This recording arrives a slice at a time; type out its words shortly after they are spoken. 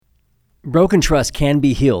Broken trust can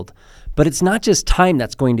be healed, but it's not just time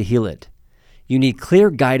that's going to heal it. You need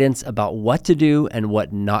clear guidance about what to do and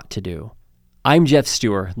what not to do. I'm Jeff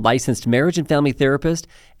Stewart, licensed marriage and family therapist,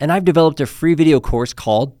 and I've developed a free video course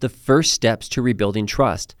called The First Steps to Rebuilding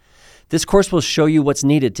Trust. This course will show you what's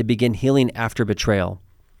needed to begin healing after betrayal.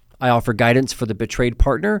 I offer guidance for the betrayed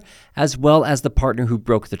partner as well as the partner who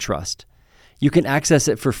broke the trust. You can access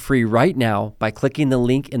it for free right now by clicking the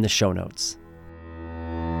link in the show notes.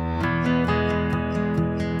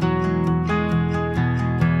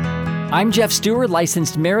 I'm Jeff Stewart,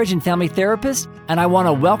 licensed marriage and family therapist, and I want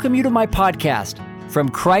to welcome you to my podcast, From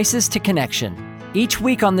Crisis to Connection. Each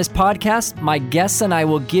week on this podcast, my guests and I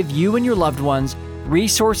will give you and your loved ones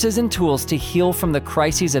resources and tools to heal from the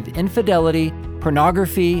crises of infidelity,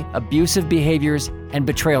 pornography, abusive behaviors, and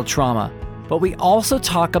betrayal trauma. But we also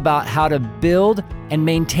talk about how to build and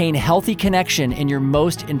maintain healthy connection in your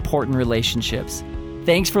most important relationships.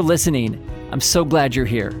 Thanks for listening. I'm so glad you're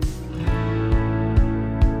here.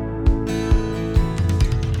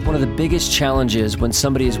 One of the biggest challenges when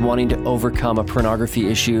somebody is wanting to overcome a pornography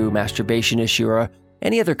issue, masturbation issue, or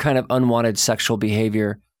any other kind of unwanted sexual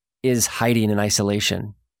behavior is hiding and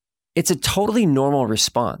isolation. It's a totally normal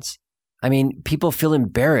response. I mean, people feel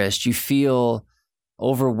embarrassed. You feel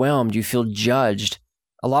overwhelmed. You feel judged.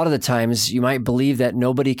 A lot of the times you might believe that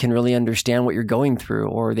nobody can really understand what you're going through,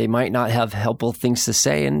 or they might not have helpful things to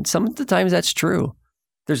say. And some of the times that's true.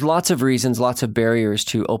 There's lots of reasons, lots of barriers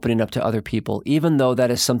to opening up to other people, even though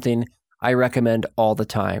that is something I recommend all the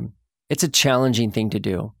time. It's a challenging thing to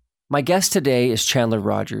do. My guest today is Chandler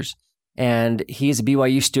Rogers, and he is a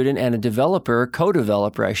BYU student and a developer,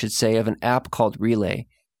 co-developer, I should say, of an app called Relay.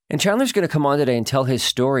 And Chandler's going to come on today and tell his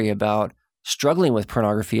story about struggling with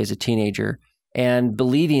pornography as a teenager and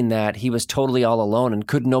believing that he was totally all alone and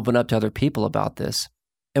couldn't open up to other people about this.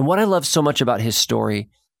 And what I love so much about his story,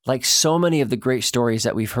 like so many of the great stories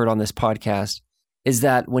that we've heard on this podcast, is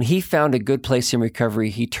that when he found a good place in recovery,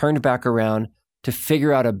 he turned back around to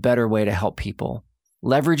figure out a better way to help people,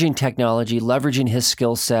 leveraging technology, leveraging his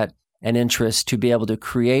skill set and interests to be able to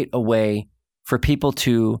create a way for people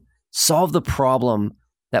to solve the problem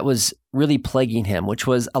that was really plaguing him, which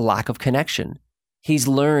was a lack of connection. He's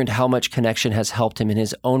learned how much connection has helped him in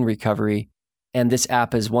his own recovery, and this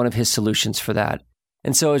app is one of his solutions for that.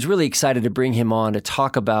 And so I was really excited to bring him on to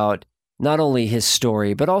talk about not only his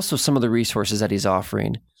story, but also some of the resources that he's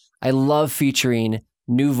offering. I love featuring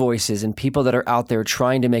new voices and people that are out there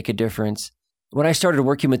trying to make a difference. When I started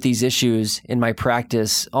working with these issues in my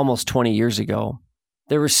practice almost 20 years ago,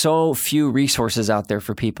 there were so few resources out there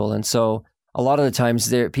for people. And so a lot of the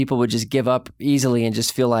times people would just give up easily and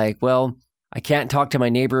just feel like, well, I can't talk to my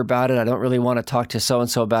neighbor about it. I don't really want to talk to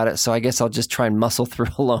so-and-so about it. So I guess I'll just try and muscle through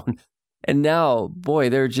alone. And now,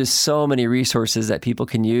 boy, there are just so many resources that people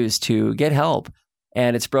can use to get help.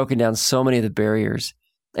 And it's broken down so many of the barriers.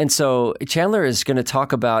 And so Chandler is going to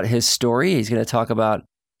talk about his story. He's going to talk about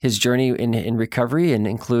his journey in recovery and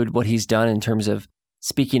include what he's done in terms of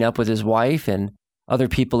speaking up with his wife and other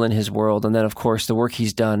people in his world. And then, of course, the work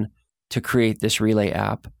he's done to create this Relay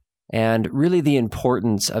app. And really the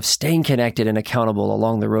importance of staying connected and accountable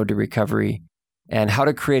along the road to recovery, and how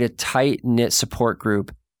to create a tight-knit support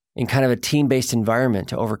group in kind of a team-based environment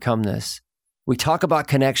to overcome this. We talk about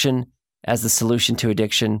connection as the solution to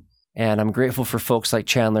addiction, and I'm grateful for folks like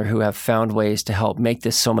Chandler who have found ways to help make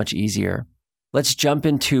this so much easier. Let's jump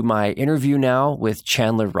into my interview now with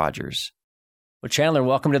Chandler Rogers. Well, Chandler,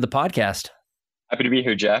 welcome to the podcast. Happy to be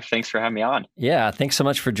here, Jeff. Thanks for having me on. Yeah, thanks so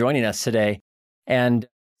much for joining us today. And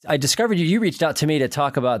I discovered you reached out to me to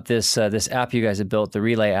talk about this app you guys have built, the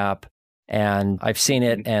Relay app, and I've seen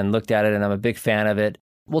it and looked at it, and I'm a big fan of it.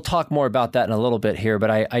 We'll talk more about that in a little bit here, but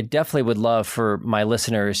I definitely would love for my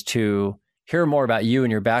listeners to hear more about you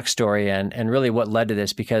and your backstory and really what led to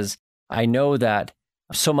this, because I know that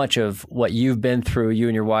so much of what you've been through, you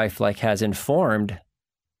and your wife, like, has informed,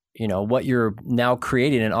 what you're now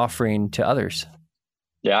creating and offering to others.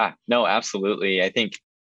 Yeah, no, absolutely. I think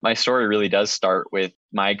my story really does start with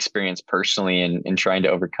my experience personally in trying to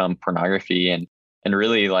overcome pornography, and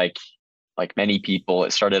really like many people,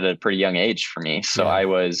 it started at a pretty young age for me. So I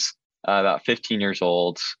was about 15 years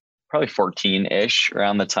old, probably 14-ish,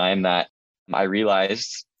 around the time that I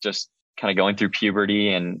realized, just kind of going through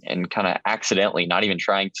puberty and kind of accidentally, not even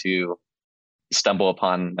trying to stumble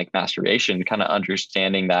upon like masturbation, kind of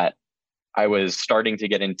understanding that I was starting to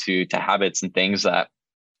get into habits and things that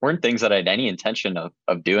weren't things that I had any intention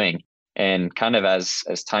of doing. And kind of as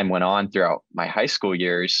time went on throughout my high school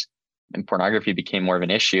years and pornography became more of an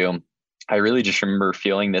issue, I really just remember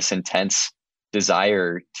feeling this intense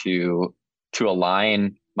desire to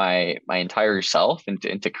align my entire self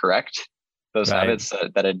and to correct those Right. habits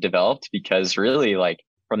that had developed, because really, like,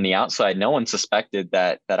 from the outside, no one suspected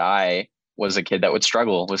that I was a kid that would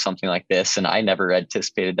struggle with something like this. And I never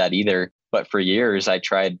anticipated that either. But for years, I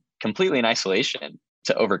tried completely in isolation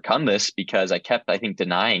to overcome this, because I kept, I think,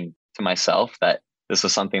 denying to myself that this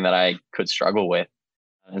was something that I could struggle with.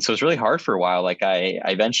 And so it was really hard for a while. Like, I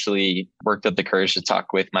eventually worked up the courage to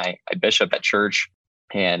talk with my bishop at church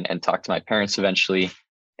and talk to my parents eventually.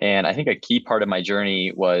 And I think a key part of my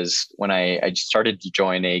journey was when I started to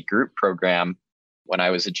join a group program when I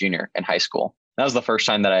was a junior in high school. That was the first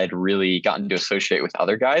time that I had really gotten to associate with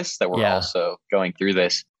other guys that were also going through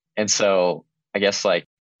this. And so I guess, like,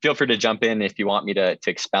 feel free to jump in if you want me to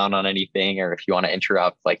expound on anything, or if you want to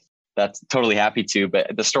interrupt, like, that's totally happy to.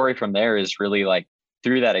 But the story from there is really, like,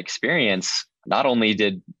 through that experience, not only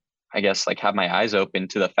did I guess, like, have my eyes open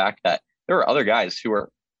to the fact that there were other guys who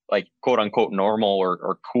were, like, quote unquote normal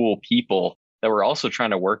or cool people that were also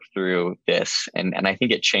trying to work through this. And I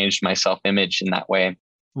think it changed my self-image in that way.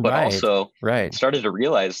 But also started to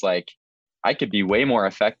realize, like, I could be way more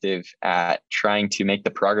effective at trying to make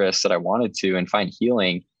the progress that I wanted to and find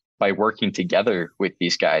healing by working together with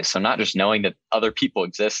these guys. So not just knowing that other people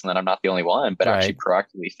exist and that I'm not the only one, but actually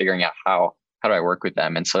proactively figuring out how do I work with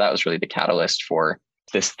them. And so that was really the catalyst for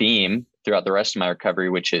this theme throughout the rest of my recovery,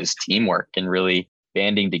 which is teamwork and really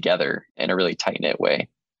banding together in a really tight-knit way.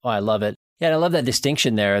 Oh, I love it. Yeah, and I love that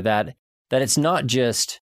distinction there, that it's not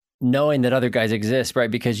just knowing that other guys exist,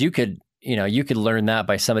 right? Because you could learn that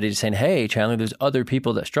by somebody just saying, hey, Chandler, there's other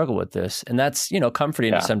people that struggle with this. And that's,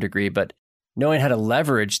 comforting to some degree, but knowing how to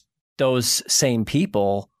leverage those same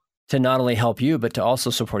people to not only help you, but to also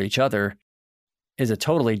support each other is a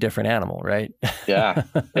totally different animal, right? Yeah.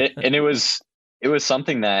 And it was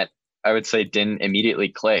something that I would say didn't immediately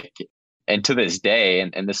click. And to this day,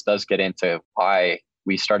 and this does get into why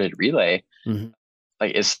we started Relay,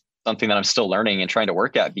 like, is something that I'm still learning and trying to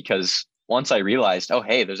work at, because once I realized, oh,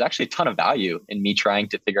 hey, there's actually a ton of value in me trying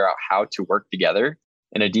to figure out how to work together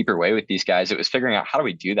in a deeper way with these guys. It was figuring out, how do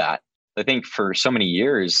we do that? I think for so many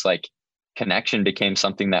years, like, connection became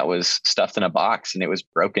something that was stuffed in a box and it was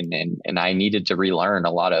broken. And I needed to relearn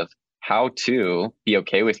a lot of how to be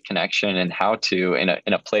okay with connection, and how to, in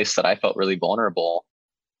a place that I felt really vulnerable,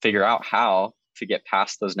 figure out how to get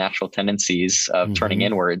past those natural tendencies of turning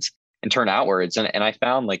inwards and turn outwards. And I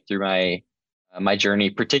found, like, through my journey,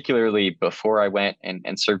 particularly before I went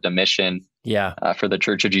and served a mission for the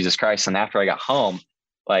Church of Jesus Christ, and after I got home,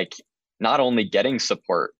 like, not only getting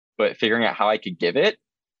support, but figuring out how I could give it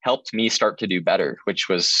helped me start to do better, which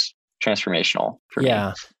was transformational for me.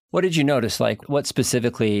 What did you notice? Like, what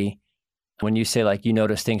specifically, when you say, like, you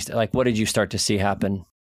notice things, like, what did you start to see happen?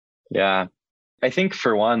 Yeah. I think,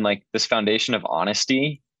 for one, like, this foundation of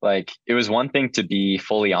honesty, like, it was one thing to be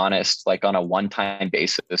fully honest, like, on a one-time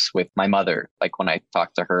basis with my mother, like, when I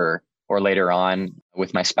talked to her, or later on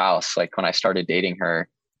with my spouse, like, when I started dating her.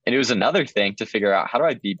 And it was another thing to figure out, how do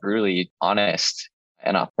I be brutally honest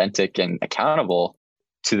and authentic and accountable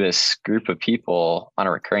to this group of people on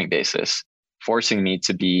a recurring basis, forcing me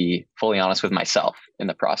to be fully honest with myself in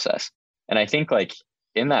the process. And I think, like,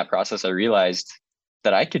 in that process, I realized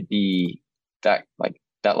that I could be that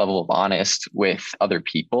level of honest with other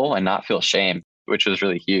people and not feel shame, which was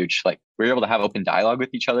really huge. Like, we were able to have open dialogue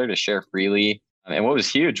with each other, to share freely. And what was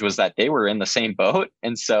huge was that they were in the same boat.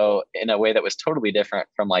 And so, in a way that was totally different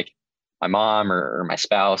from, like, my mom or my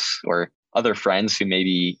spouse or other friends who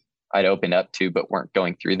maybe I'd opened up to but weren't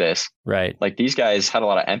going through this. Right. Like, these guys had a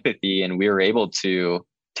lot of empathy, and we were able to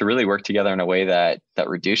really work together in a way that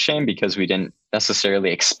reduced shame, because we didn't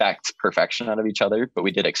necessarily expect perfection out of each other, but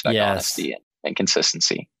we did expect honesty and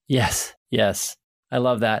consistency. Yes. I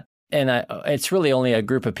love that. And it's really only a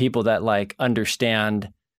group of people that, like, understand,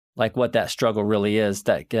 like, what that struggle really is,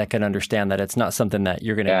 that can understand that it's not something that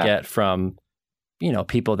you're going to get from,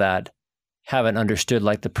 people that haven't understood,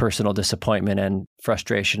 like, the personal disappointment and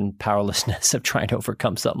frustration, powerlessness of trying to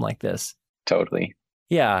overcome something like this. Totally.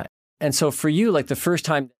 Yeah. And so for you, like, the first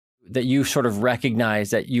time that you sort of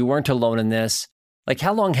recognized that you weren't alone in this, like,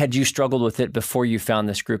 how long had you struggled with it before you found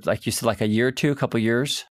this group? Like you said, like a year or two, a couple of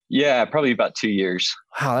years? Yeah, probably about 2 years.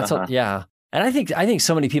 Wow, that's yeah. And I think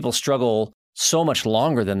so many people struggle so much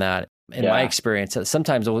longer than that, in my experience.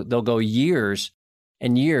 Sometimes they'll go years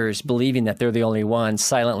and years believing that they're the only ones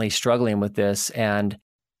silently struggling with this. And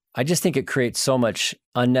I just think it creates so much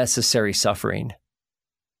unnecessary suffering.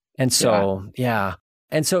 And so,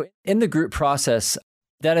 And so in the group process,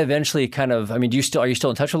 that eventually kind of, I mean, are you still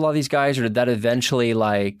in touch with a lot of these guys, or did that eventually,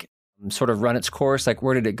 like, sort of run its course? Like,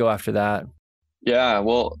 where did it go after that? Yeah,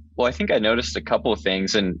 well, I think I noticed a couple of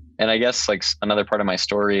things, and I guess like another part of my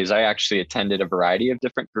story is I actually attended a variety of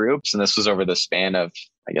different groups, and this was over the span of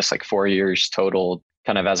I guess like 4 years total,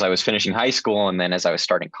 kind of as I was finishing high school and then as I was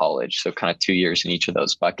starting college, so kind of 2 years in each of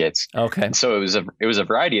those buckets. Okay. And so it was a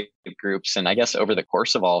variety of groups, and I guess over the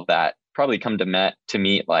course of all of that, probably come to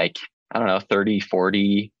meet like I don't know 30,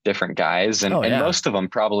 40 different guys, and Oh and yeah. most of them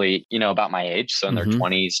probably about my age, so in their Mm-hmm.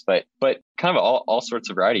 20s, but kind of all sorts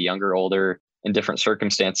of variety, younger, older, in different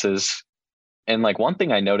circumstances. And like one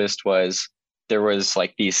thing I noticed was there was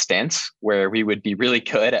like these stints where we would be really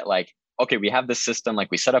good at like, okay, we have this system,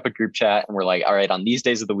 like we set up a group chat and we're like, all right, on these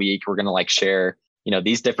days of the week, we're going to like share,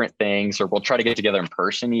 these different things, or we'll try to get together in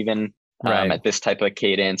person even Right. at this type of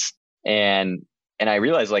cadence. And and I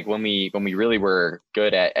realized like when we really were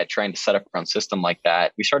good at trying to set up our own system like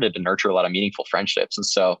that, we started to nurture a lot of meaningful friendships. And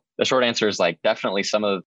so the short answer is like definitely some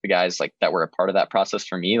of the guys like that were a part of that process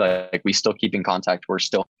for me, like we still keep in contact, we're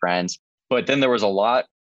still friends. But then there was a lot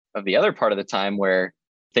of the other part of the time where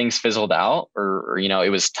things fizzled out, or it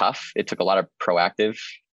was tough. It took a lot of proactive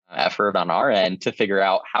effort on our end to figure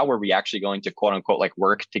out how were we actually going to quote unquote like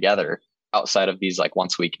work together outside of these like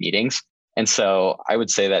once a week meetings. And so I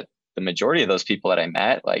would say that the majority of those people that I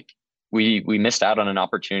met, like we missed out on an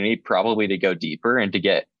opportunity probably to go deeper and to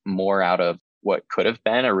get more out of what could have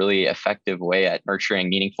been a really effective way at nurturing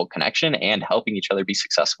meaningful connection and helping each other be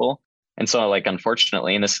successful. And so like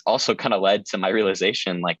unfortunately, and this also kind of led to my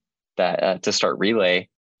realization like that to start Relay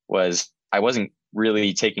was I wasn't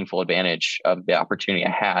really taking full advantage of the opportunity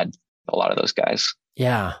I had with a lot of those guys.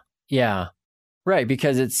 Yeah. Yeah. Right.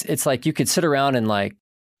 Because it's like you could sit around and like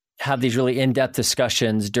have these really in-depth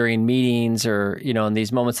discussions during meetings or, in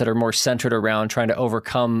these moments that are more centered around trying to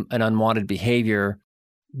overcome an unwanted behavior.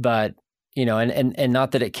 But, and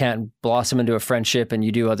not that it can't blossom into a friendship and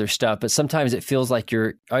you do other stuff, but sometimes it feels like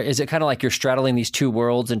is it kind of like you're straddling these two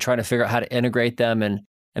worlds and trying to figure out how to integrate them and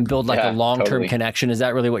build like a Yeah, long-term totally. connection? Is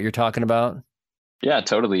that really what you're talking about? Yeah,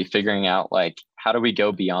 totally. Figuring out like how do we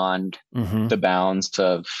go beyond Mm-hmm. the bounds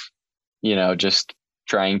of, just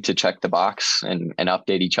trying to check the box and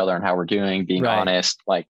update each other on how we're doing, being Right. honest.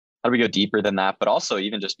 Like, how do we go deeper than that? But also,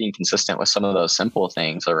 even just being consistent with some of those simple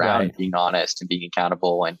things around Right. being honest and being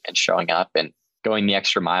accountable and showing up and going the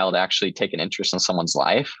extra mile to actually take an interest in someone's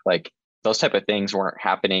life. Like, those type of things weren't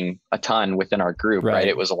happening a ton within our group, right? Right.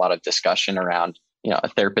 It was a lot of discussion around, a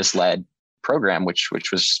therapist led program, which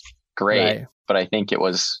was great. Right. But I think it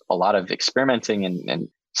was a lot of experimenting and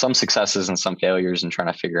some successes and some failures and trying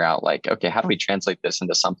to figure out like, okay, how do we translate this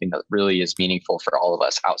into something that really is meaningful for all of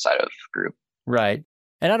us outside of the group? Right.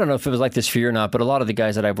 And I don't know if it was like this for you or not, but a lot of the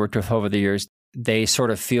guys that I've worked with over the years, they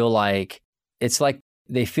sort of feel like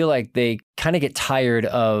they feel like they kind of get tired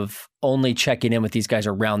of only checking in with these guys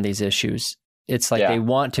around these issues. It's like they Yeah.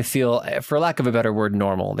 want to feel, for lack of a better word,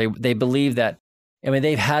 normal. They believe that, I mean,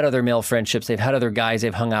 they've had other male friendships, they've had other guys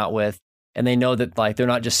they've hung out with, and they know that like they're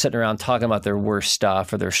not just sitting around talking about their worst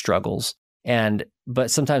stuff or their struggles. But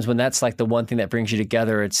sometimes when that's like the one thing that brings you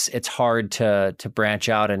together, it's hard to branch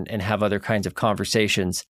out and have other kinds of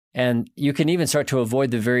conversations. And you can even start to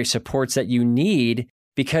avoid the very supports that you need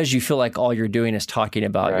because you feel like all you're doing is talking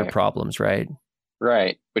about your Right. problems, right?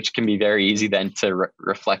 Right. Which can be very easy then to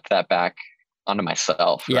reflect that back onto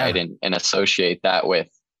myself, right? Yeah. And associate that with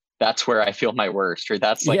that's where I feel my worst, or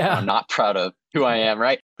that's like when Yeah. I'm not proud of who I am,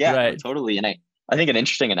 right? Yeah, no, Right. totally. And I think an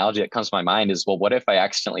interesting analogy that comes to my mind is, well, what if I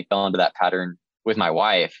accidentally fell into that pattern with my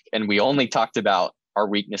wife and we only talked about our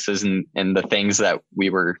weaknesses and the things that we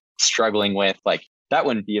were struggling with? Like that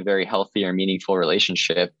wouldn't be a very healthy or meaningful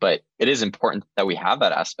relationship. But it is important that we have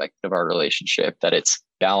that aspect of our relationship, that it's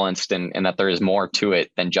balanced and that there is more to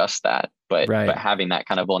it than just that. But Right. having that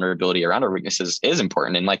kind of vulnerability around our weaknesses is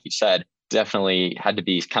important. And like you said, definitely had to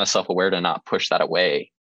be kind of self-aware to not push that away.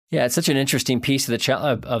 Yeah, it's such an interesting piece of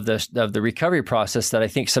the recovery process that I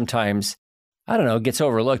think sometimes, I don't know, gets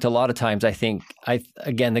overlooked. A lot of times I think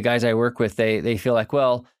again, the guys I work with, they feel like,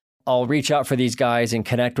 well, I'll reach out for these guys and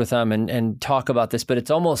connect with them and talk about this, but it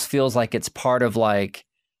almost feels like it's just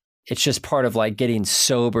part of like getting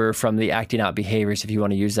sober from the acting out behaviors, if you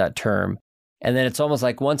want to use that term. And then it's almost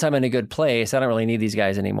like once I'm in a good place, I don't really need these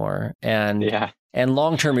guys anymore. Yeah. And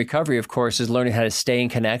long-term recovery, of course, is learning how to stay in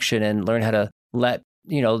connection and learn how to let,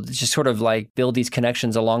 just sort of like build these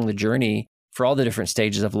connections along the journey for all the different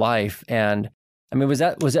stages of life. And I mean, was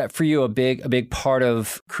that for you a big part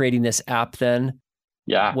of creating this app then?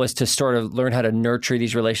 Yeah. Was to sort of learn how to nurture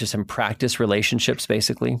these relationships and practice relationships,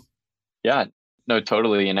 basically? Yeah. No,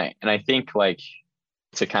 totally. And I think like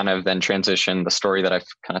to kind of then transition the story that I've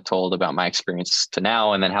kind of told about my experience to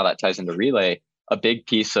now, and then how that ties into Relay, a big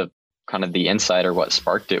piece of kind of the insight or what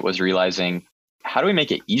sparked it was realizing how do we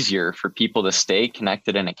make it easier for people to stay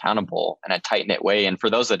connected and accountable in a tight knit way? And for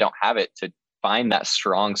those that don't have it, to find that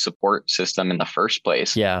strong support system in the first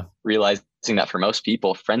place. Yeah. Realizing that for most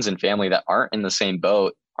people, friends and family that aren't in the same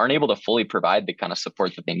boat aren't able to fully provide the kind of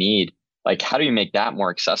support that they need. Like, how do you make that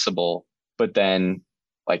more accessible? But then,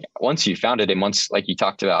 like, once you found it, and once, like you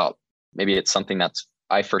talked about, maybe it's something that's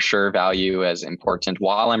I for sure value as important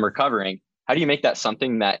while I'm recovering. How do you make that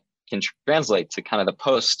something that can translate to kind of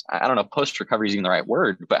the I don't know, post recovery is even the right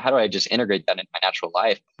word, but how do I just integrate that into my natural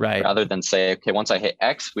life? Right. Rather than say, okay, once I hit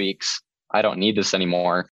X weeks, I don't need this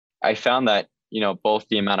anymore. I found that, both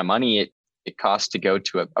the amount of money it costs to go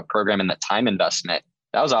to a program and the time investment,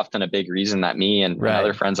 that was often a big reason that me and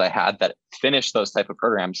other friends I had that finished those type of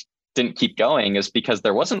programs didn't keep going, is because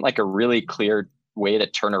there wasn't like a really clear way to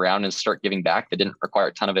turn around and start giving back that didn't require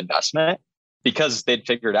a ton of investment, because they'd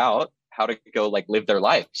figured out how to go like live their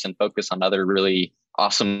lives and focus on other really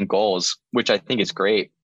awesome goals, which I think is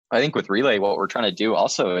great. I think with Relay, what we're trying to do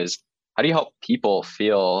also is, how do you help people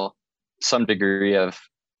feel some degree of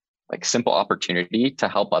like simple opportunity to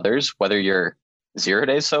help others, whether you're 0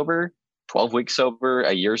 days sober, 12 weeks sober,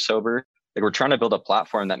 a year sober. Like, we're trying to build a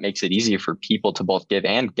platform that makes it easier for people to both give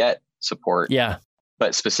and get support. Yeah.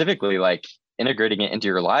 But specifically, like, integrating it into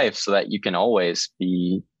your life so that you can always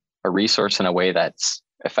be a resource in a way that's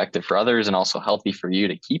effective for others and also healthy for you,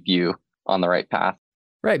 to keep you on the right path.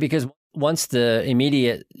 Right. Because once the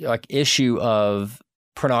immediate issue of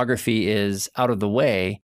pornography is out of the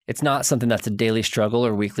way, it's not something that's a daily struggle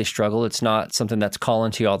or weekly struggle. It's not something that's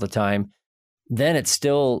calling to you all the time. Then it's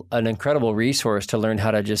still an incredible resource to learn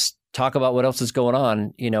how to just talk about what else is going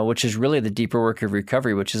on, which is really the deeper work of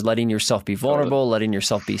recovery, which is letting yourself be vulnerable, letting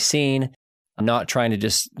yourself be seen, not trying to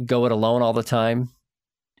just go it alone all the time.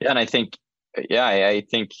 Yeah. And I think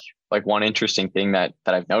like one interesting thing that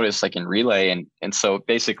I've noticed, like in Relay, and so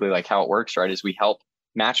basically like how it works, right, is we help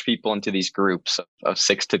match people into these groups of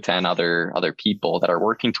 6 to 10 other people that are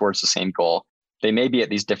working towards the same goal. They may be at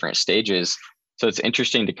these different stages. So it's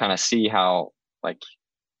interesting to kind of see how, like,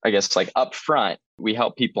 I guess like up front, we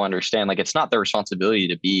help people understand, like, it's not their responsibility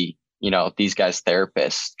to be, these guys'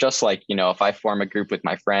 therapists. Just like, if I form a group with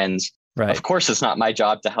my friends, right, of course, it's not my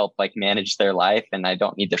job to help like manage their life, and I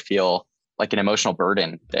don't need to feel like an emotional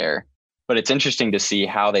burden there. But it's interesting to see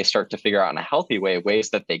how they start to figure out in a healthy way,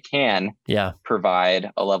 ways that they can provide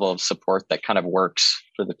a level of support that kind of works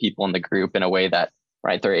for the people in the group in a way that,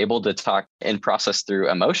 right, they're able to talk and process through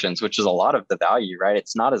emotions, which is a lot of the value, right?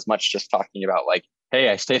 It's not as much just talking about like, hey,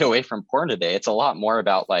 I stayed away from porn today. It's a lot more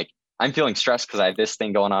about like, I'm feeling stressed because I have this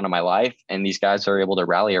thing going on in my life. And these guys are able to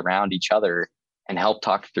rally around each other and help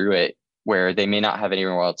talk through it, where they may not have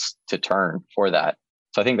anywhere else to turn for that.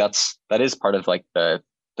 So I think that is part of like the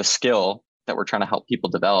skill that we're trying to help people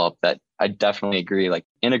develop, that I definitely agree, like,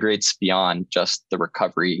 integrates beyond just the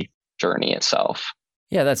recovery journey itself.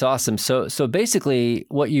 Yeah, that's awesome. So basically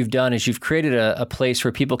what you've done is you've created a place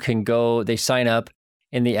where people can go, they sign up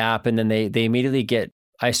in the app, and then they immediately get,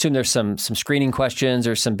 I assume there's some screening questions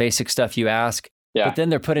or some basic stuff you ask, but then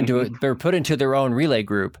they're put into their own Relay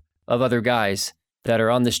group of other guys that are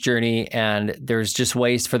on this journey. And there's just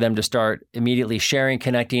ways for them to start immediately sharing,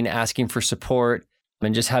 connecting, asking for support,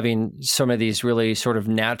 and just having some of these really sort of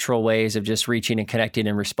natural ways of just reaching and connecting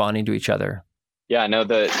and responding to each other. Yeah, no,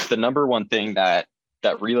 the number one thing that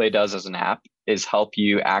Relay does as an app is help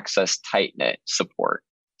you access tight-knit support.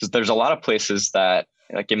 Because there's a lot of places that,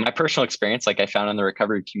 like in my personal experience, like I found in the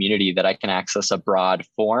recovery community, that I can access a broad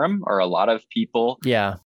forum or a lot of people.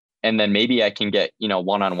 Yeah. And then maybe I can get,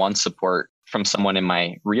 one-on-one support from someone in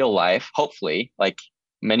my real life. Hopefully, like,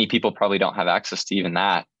 many people probably don't have access to even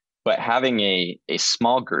that. But having a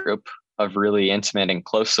small group of really intimate and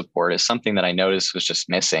close support is something that I noticed was just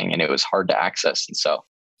missing, and it was hard to access. And so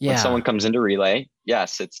when someone comes into Relay,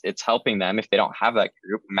 yes, it's helping them if they don't have that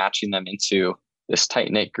group, matching them into this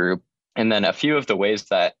tight-knit group. And then a few of the ways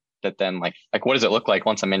that then like what does it look like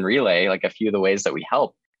once I'm in Relay? Like, a few of the ways that we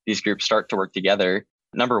help these groups start to work together.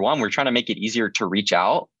 Number one, we're trying to make it easier to reach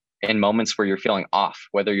out in moments where you're feeling off,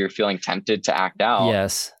 whether you're feeling tempted to act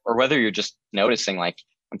out, or whether you're just noticing like,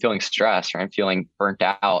 I'm feeling stressed or I'm feeling burnt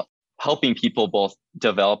out. Helping people both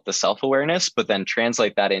develop the self-awareness, but then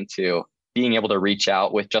translate that into being able to reach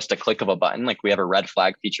out with just a click of a button. Like, we have a red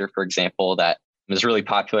flag feature, for example, that is really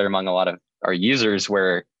popular among a lot of our users,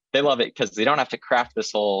 where they love it because they don't have to craft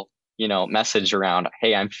this whole, message around,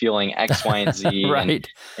 hey, I'm feeling X, Y, and Z, right,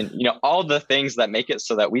 and all the things that make it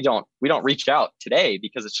so that we don't reach out today,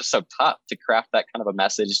 because it's just so tough to craft that kind of a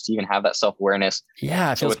message, to even have that self-awareness.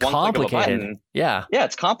 Yeah, it feels complicated. Button, yeah,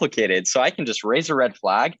 it's complicated. So I can just raise a red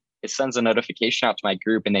flag. It sends a notification out to my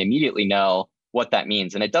group, and they immediately know what that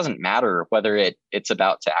means. And it doesn't matter whether it's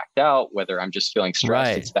about to act out, whether I'm just feeling stressed.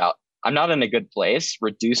 Right. It's about, I'm not in a good place,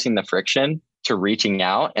 reducing the friction to reaching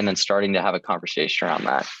out and then starting to have a conversation around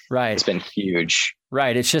that. Right. It's been huge.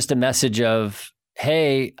 Right. It's just a message of,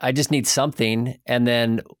 hey, I just need something. And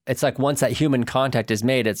then it's like once that human contact is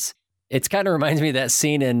made, it's kind of reminds me of that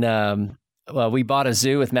scene in We Bought a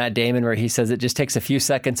Zoo with Matt Damon, where he says it just takes a few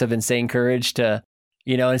seconds of insane courage to,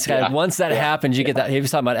 and it's kind of once that happens, you get that. He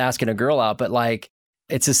was talking about asking a girl out, but like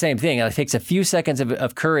it's the same thing. It takes a few seconds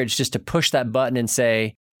of courage just to push that button and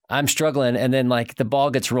say, I'm struggling. And then like the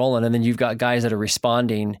ball gets rolling, and then you've got guys that are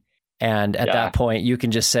responding. And at that point, you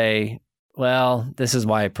can just say, well, this is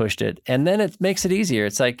why I pushed it. And then it makes it easier.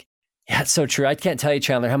 It's like, yeah, it's so true. I can't tell you,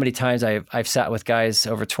 Chandler, how many times I've sat with guys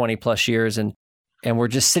over 20 plus years and we're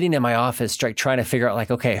just sitting in my office trying to figure out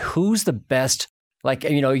like, okay, who's the best? Like,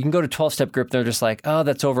 you can go to 12-step group. They're just like, oh,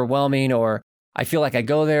 that's overwhelming. Or I feel like I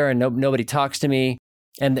go there and nobody talks to me.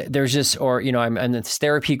 And there's just, or, I'm in this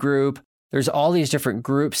therapy group. There's all these different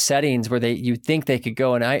group settings where you think they could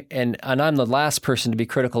go. And I'm the last person to be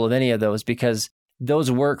critical of any of those, because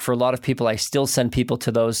those work for a lot of people. I still send people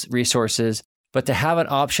to those resources, but to have an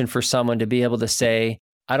option for someone to be able to say,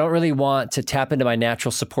 I don't really want to tap into my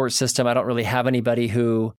natural support system. I don't really have anybody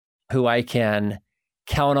who I can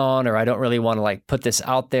count on, or I don't really want to like put this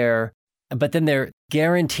out there. But then they're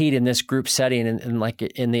guaranteed in this group setting, and like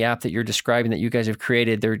in the app that you're describing that you guys have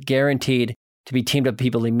created, they're guaranteed to be teamed up with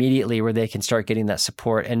people immediately where they can start getting that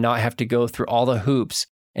support and not have to go through all the hoops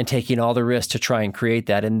and taking all the risks to try and create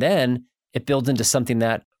that. And then it builds into something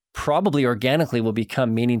that probably organically will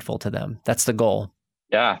become meaningful to them. That's the goal.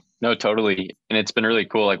 Yeah, no, totally. And it's been really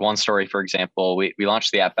cool. Like one story, for example, we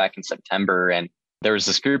launched the app back in September, and there was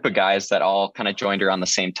this group of guys that all kind of joined around the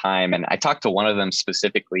same time. And I talked to one of them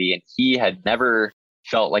specifically, and he had never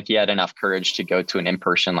felt like he had enough courage to go to an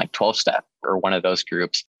in-person like 12-step or one of those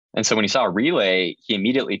groups. And so when he saw Relay, he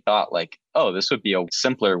immediately thought like, oh, this would be a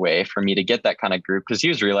simpler way for me to get that kind of group, because he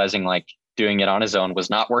was realizing like doing it on his own was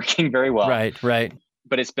not working very well. Right.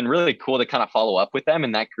 But it's been really cool to kind of follow up with them.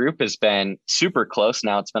 And that group has been super close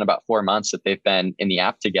now. It's been about 4 months that they've been in the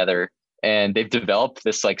app together, and they've developed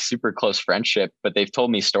this like super close friendship. But they've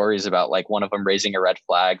told me stories about like one of them raising a red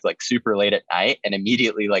flag like super late at night, and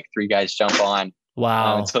immediately like 3 guys jump on.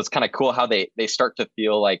 Wow. And so it's kind of cool how they start to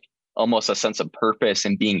feel like almost a sense of purpose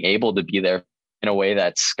and being able to be there in a way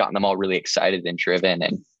that's gotten them all really excited and driven.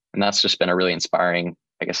 And that's just been a really inspiring,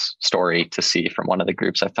 I guess, story to see from one of the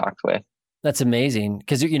groups I've talked with. That's amazing.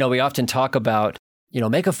 Because, we often talk about,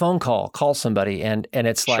 make a phone call somebody. And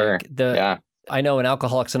it's like Sure. I know in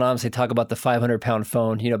Alcoholics Anonymous, they talk about the 500-pound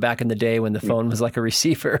phone, back in the day when the phone was like a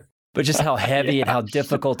receiver, but just how heavy and how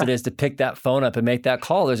difficult it is to pick that phone up and make that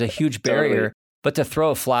call. There's a huge barrier, Totally. But to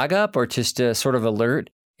throw a flag up or just to sort of alert,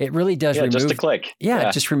 it really does remove. Just a click.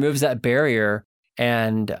 It just removes that barrier.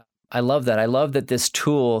 And I love that. I love that this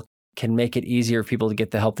tool can make it easier for people to get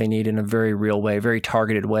the help they need in a very real way, very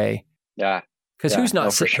targeted way. Yeah. Because who's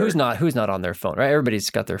not on their phone, right? Everybody's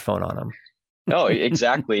got their phone on them. No,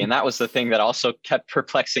 exactly. And that was the thing that also kept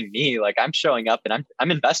perplexing me. Like I'm showing up and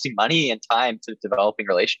I'm investing money and time to developing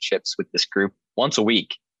relationships with this group once a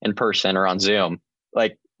week in person or on Zoom.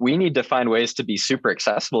 Like we need to find ways to be super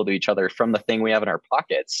accessible to each other from the thing we have in our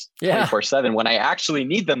pockets 24/7 when I actually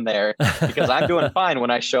need them there, because I'm doing fine when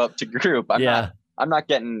I show up to group. I'm not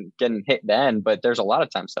getting hit then, but there's a lot of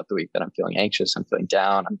times throughout the week that I'm feeling anxious, I'm feeling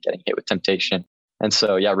down, I'm getting hit with temptation. And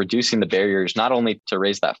so, reducing the barriers, not only to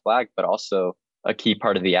raise that flag, but also a key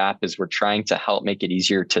part of the app is we're trying to help make it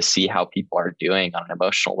easier to see how people are doing on an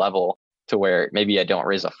emotional level, to where maybe I don't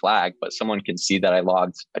raise a flag, but someone can see that I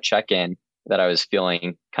logged a check-in, that I was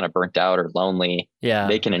feeling kind of burnt out or lonely. Yeah.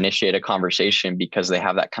 They can initiate a conversation because they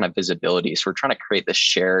have that kind of visibility. So we're trying to create this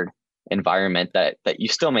shared environment that you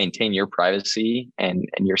still maintain your privacy and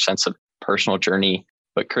your sense of personal journey,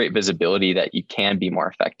 but create visibility that you can be more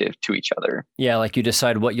effective to each other. Yeah, like you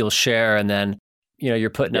decide what you'll share, and then you're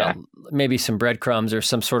putting out maybe some breadcrumbs or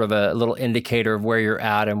some sort of a little indicator of where you're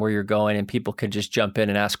at and where you're going, and people can just jump in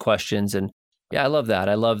and ask questions. And I love that.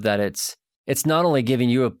 I love that it's not only giving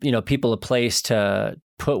you people a place to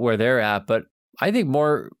put where they're at, but I think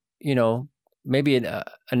more maybe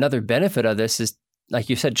another benefit of this is, like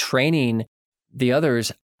you said, training the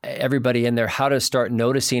others, everybody in there, how to start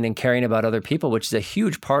noticing and caring about other people, which is a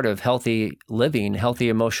huge part of healthy living, healthy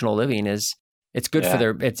emotional living. It's good for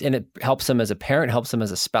and it helps them as a parent, helps them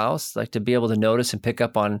as a spouse, like to be able to notice and pick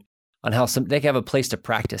up on how they can have a place to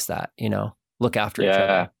practice that, look after each other.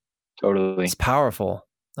 Yeah, totally. It's powerful.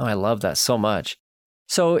 Oh, I love that so much.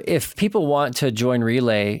 So if people want to join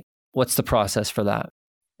Relay, what's the process for that?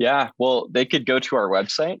 Yeah, well, they could go to our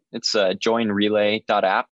website. It's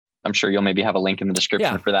joinrelay.app. I'm sure you'll maybe have a link in the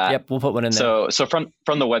description for that. Yep, we'll put one in there. So from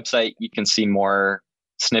the website, you can see more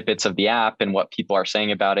snippets of the app and what people are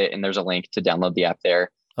saying about it. And there's a link to download the app there.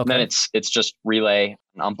 Okay. And then it's just Relay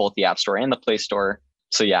on both the App Store and the Play Store.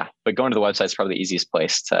 So yeah, but going to the website is probably the easiest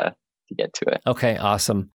place to get to it. Okay,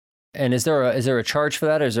 awesome. And is there a charge for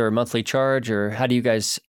that? Is there a monthly charge, or how do you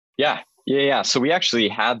guys? Yeah. So we actually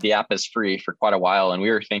had the app as free for quite a while, and we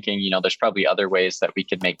were thinking, there's probably other ways that we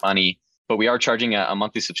could make money, but we are charging a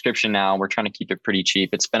monthly subscription now. We're trying to keep it pretty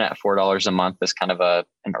cheap. It's been at $4 a month as kind of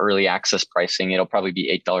an early access pricing. It'll probably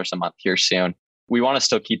be $8 a month here soon. We want to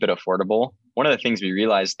still keep it affordable. One of the things we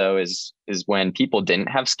realized though is when people didn't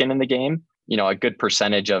have skin in the game, a good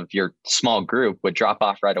percentage of your small group would drop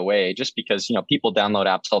off right away just because, people download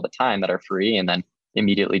apps all the time that are free and then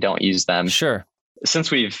immediately don't use them. Sure.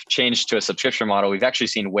 Since we've changed to a subscription model, we've actually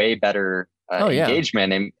seen way better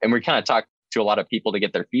engagement. And we kind of talked to a lot of people to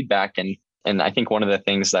get their feedback. And I think one of the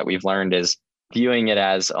things that we've learned is viewing it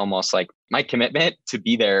as almost like my commitment to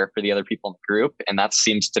be there for the other people in the group. And that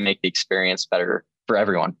seems to make the experience better for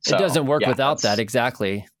everyone. So, it doesn't work without that.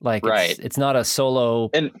 Exactly. Like right. It's not a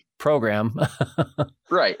solo program.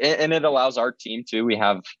 Right. And it allows our team to, we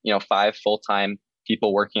have, 5 full-time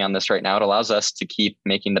people working on this right now. It allows us to keep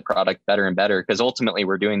making the product better and better because ultimately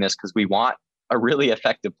we're doing this because we want a really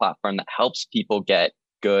effective platform that helps people get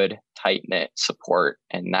good, tight-knit support.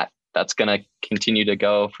 And that's going to continue to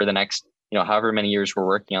go for the next, however many years we're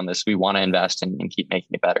working on this. We want to invest and keep making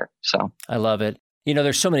it better. So I love it.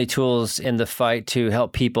 There's so many tools in the fight to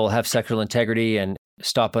help people have sexual integrity and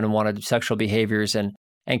stop unwanted sexual behaviors and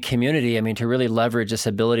community. I mean, to really leverage this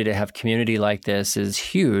ability to have community like this is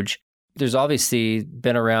huge. There's obviously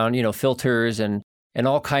been around, filters and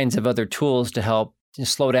all kinds of other tools to help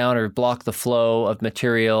slow down or block the flow of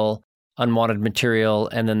material, unwanted material.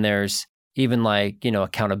 And then there's even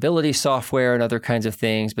accountability software and other kinds of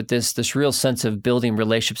things. But this real sense of building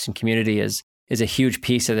relationships and community is a huge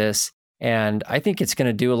piece of this. And I think it's going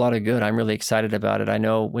to do a lot of good. I'm really excited about it. I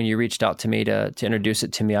know when you reached out to me to introduce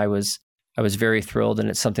it to me, I was very thrilled. And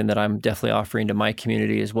it's something that I'm definitely offering to my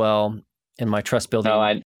community as well in my trust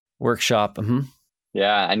building workshop. Mm-hmm.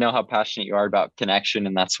 Yeah, I know how passionate you are about connection.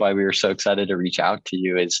 And that's why we were so excited to reach out to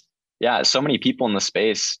you so many people in the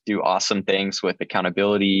space do awesome things with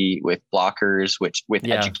accountability, with blockers, with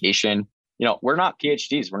education. We're not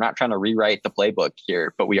PhDs. We're not trying to rewrite the playbook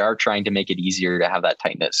here, but we are trying to make it easier to have that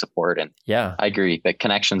tight-knit support. And I agree that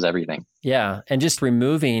connection's everything. Yeah. And just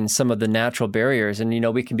removing some of the natural barriers. And,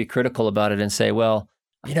 we can be critical about it and say, well,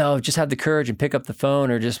 just have the courage and pick up the phone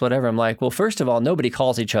or just whatever. I'm like, well, first of all, nobody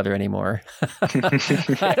calls each other anymore.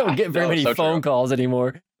 I don't get very many phone calls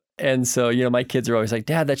anymore. And so, my kids are always like,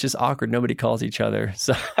 Dad, that's just awkward. Nobody calls each other.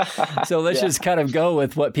 So let's just kind of go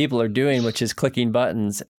with what people are doing, which is clicking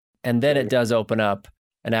buttons. And then it does open up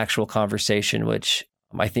an actual conversation, which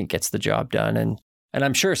I think gets the job done. And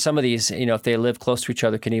I'm sure some of these, if they live close to each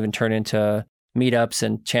other, can even turn into meetups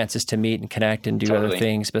and chances to meet and connect and do other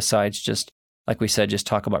things besides just, like we said, just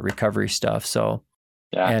talk about recovery stuff. So,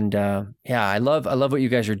 I love what you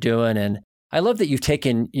guys are doing. And I love that you've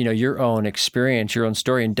taken, your own experience, your own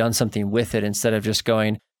story and done something with it instead of just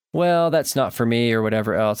going, well, that's not for me or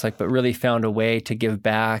whatever else, but really found a way to give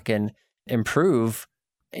back and improve,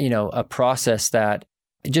 a process that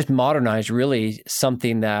just modernized really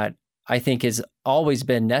something that I think has always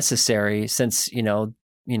been necessary since,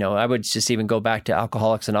 I would just even go back to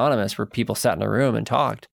Alcoholics Anonymous where people sat in a room and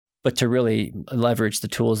talked, but to really leverage the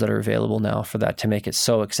tools that are available now for that to make it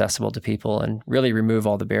so accessible to people and really remove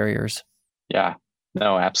all the barriers. Yeah,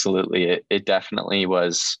 no, absolutely. It definitely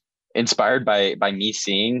was inspired by me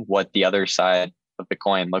seeing what the other side of the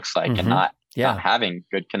coin looks like and not having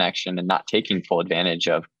good connection and not taking full advantage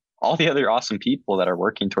of all the other awesome people that are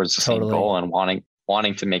working towards the same goal and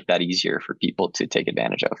wanting to make that easier for people to take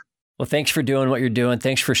advantage of. Well, thanks for doing what you're doing.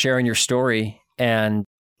 Thanks for sharing your story. And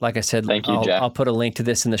like I said, thank you, Jeff. I'll put a link to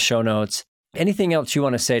this in the show notes. Anything else you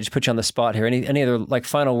want to say? Just put you on the spot here. Any other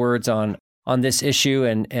final words on this issue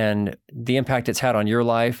and the impact it's had on your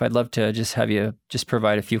life? I'd love to just have you just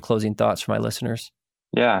provide a few closing thoughts for my listeners.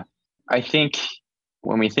 Yeah, I think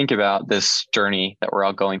when we think about this journey that we're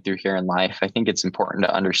all going through here in life, I think it's important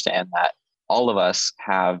to understand that all of us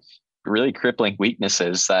have really crippling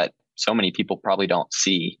weaknesses that so many people probably don't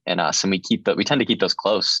see in us. And we tend to keep those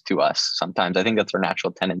close to us sometimes. I think that's our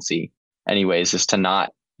natural tendency anyways, is to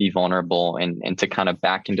not be vulnerable and to kind of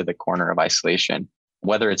back into the corner of isolation,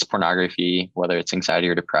 whether it's pornography, whether it's anxiety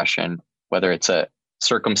or depression, whether it's a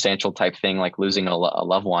circumstantial type thing like losing a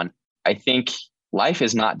loved one. I think life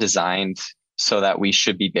is not designed so that we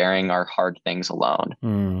should be bearing our hard things alone.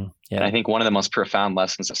 And I think one of the most profound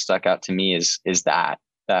lessons that stuck out to me is that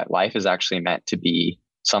life is actually meant to be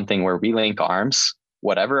something where we link arms,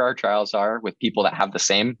 whatever our trials are, with people that have the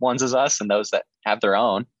same ones as us and those that have their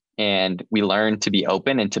own. And we learn to be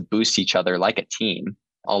open and to boost each other like a team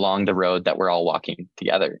along the road that we're all walking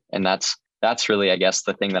together. And that's really, I guess,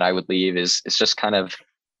 the thing that I would leave is just kind of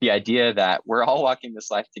the idea that we're all walking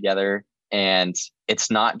this life together. And it's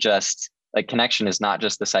not just like connection is not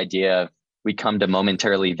just this idea of we come to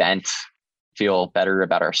momentarily vent, feel better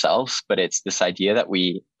about ourselves, but it's this idea that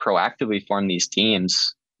we proactively form these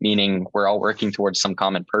teams, meaning we're all working towards some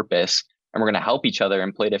common purpose, and we're going to help each other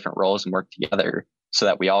and play different roles and work together so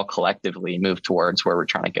that we all collectively move towards where we're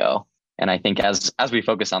trying to go. And I think as we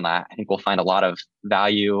focus on that, I think we'll find a lot of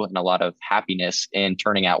value and a lot of happiness in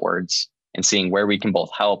turning outwards and seeing where we can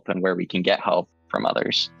both help and where we can get help from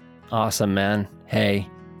others. Awesome, man. Hey,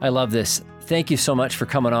 I love this. Thank you so much for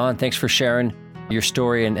coming on. Thanks for sharing your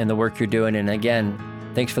story and the work you're doing. And again,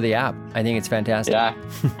 thanks for the app. I think it's fantastic. Yeah.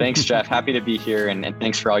 Thanks, Jeff. Happy to be here. And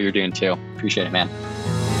thanks for all you're doing too. Appreciate it, man.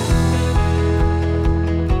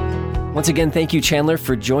 Once again, thank you, Chandler,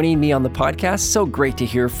 for joining me on the podcast. So great to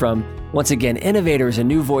hear from, once again, innovators and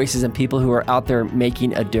new voices and people who are out there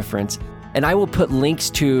making a difference. And I will put links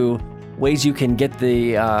to ways you can get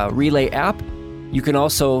the Relay app. You can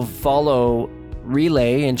also follow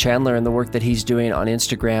Relay and Chandler and the work that he's doing on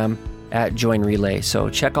Instagram at Join Relay. So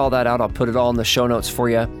check all that out. I'll put it all in the show notes for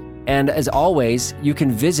you. And as always, you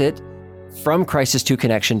can visit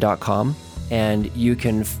FromCrisisToConnection.com and you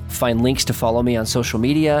can find links to follow me on social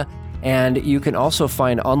media. And you can also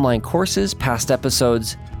find online courses, past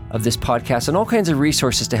episodes of this podcast, and all kinds of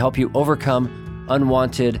resources to help you overcome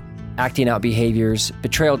unwanted acting out behaviors,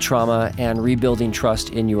 betrayal trauma, and rebuilding trust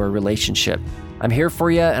in your relationship. I'm here for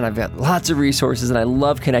you, and I've got lots of resources, and I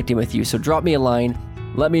love connecting with you. So drop me a line.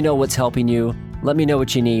 Let me know what's helping you. Let me know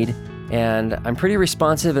what you need. And I'm pretty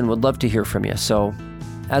responsive and would love to hear from you. So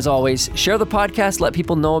as always, share the podcast. Let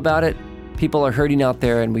people know about it. People are hurting out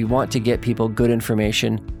there, and we want to get people good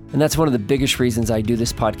information. And that's one of the biggest reasons I do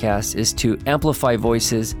this podcast, is to amplify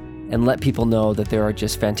voices and let people know that there are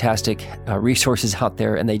just fantastic resources out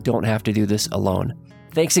there, and they don't have to do this alone.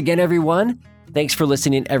 Thanks again, everyone. Thanks for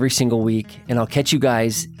listening every single week, and I'll catch you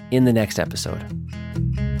guys in the next episode.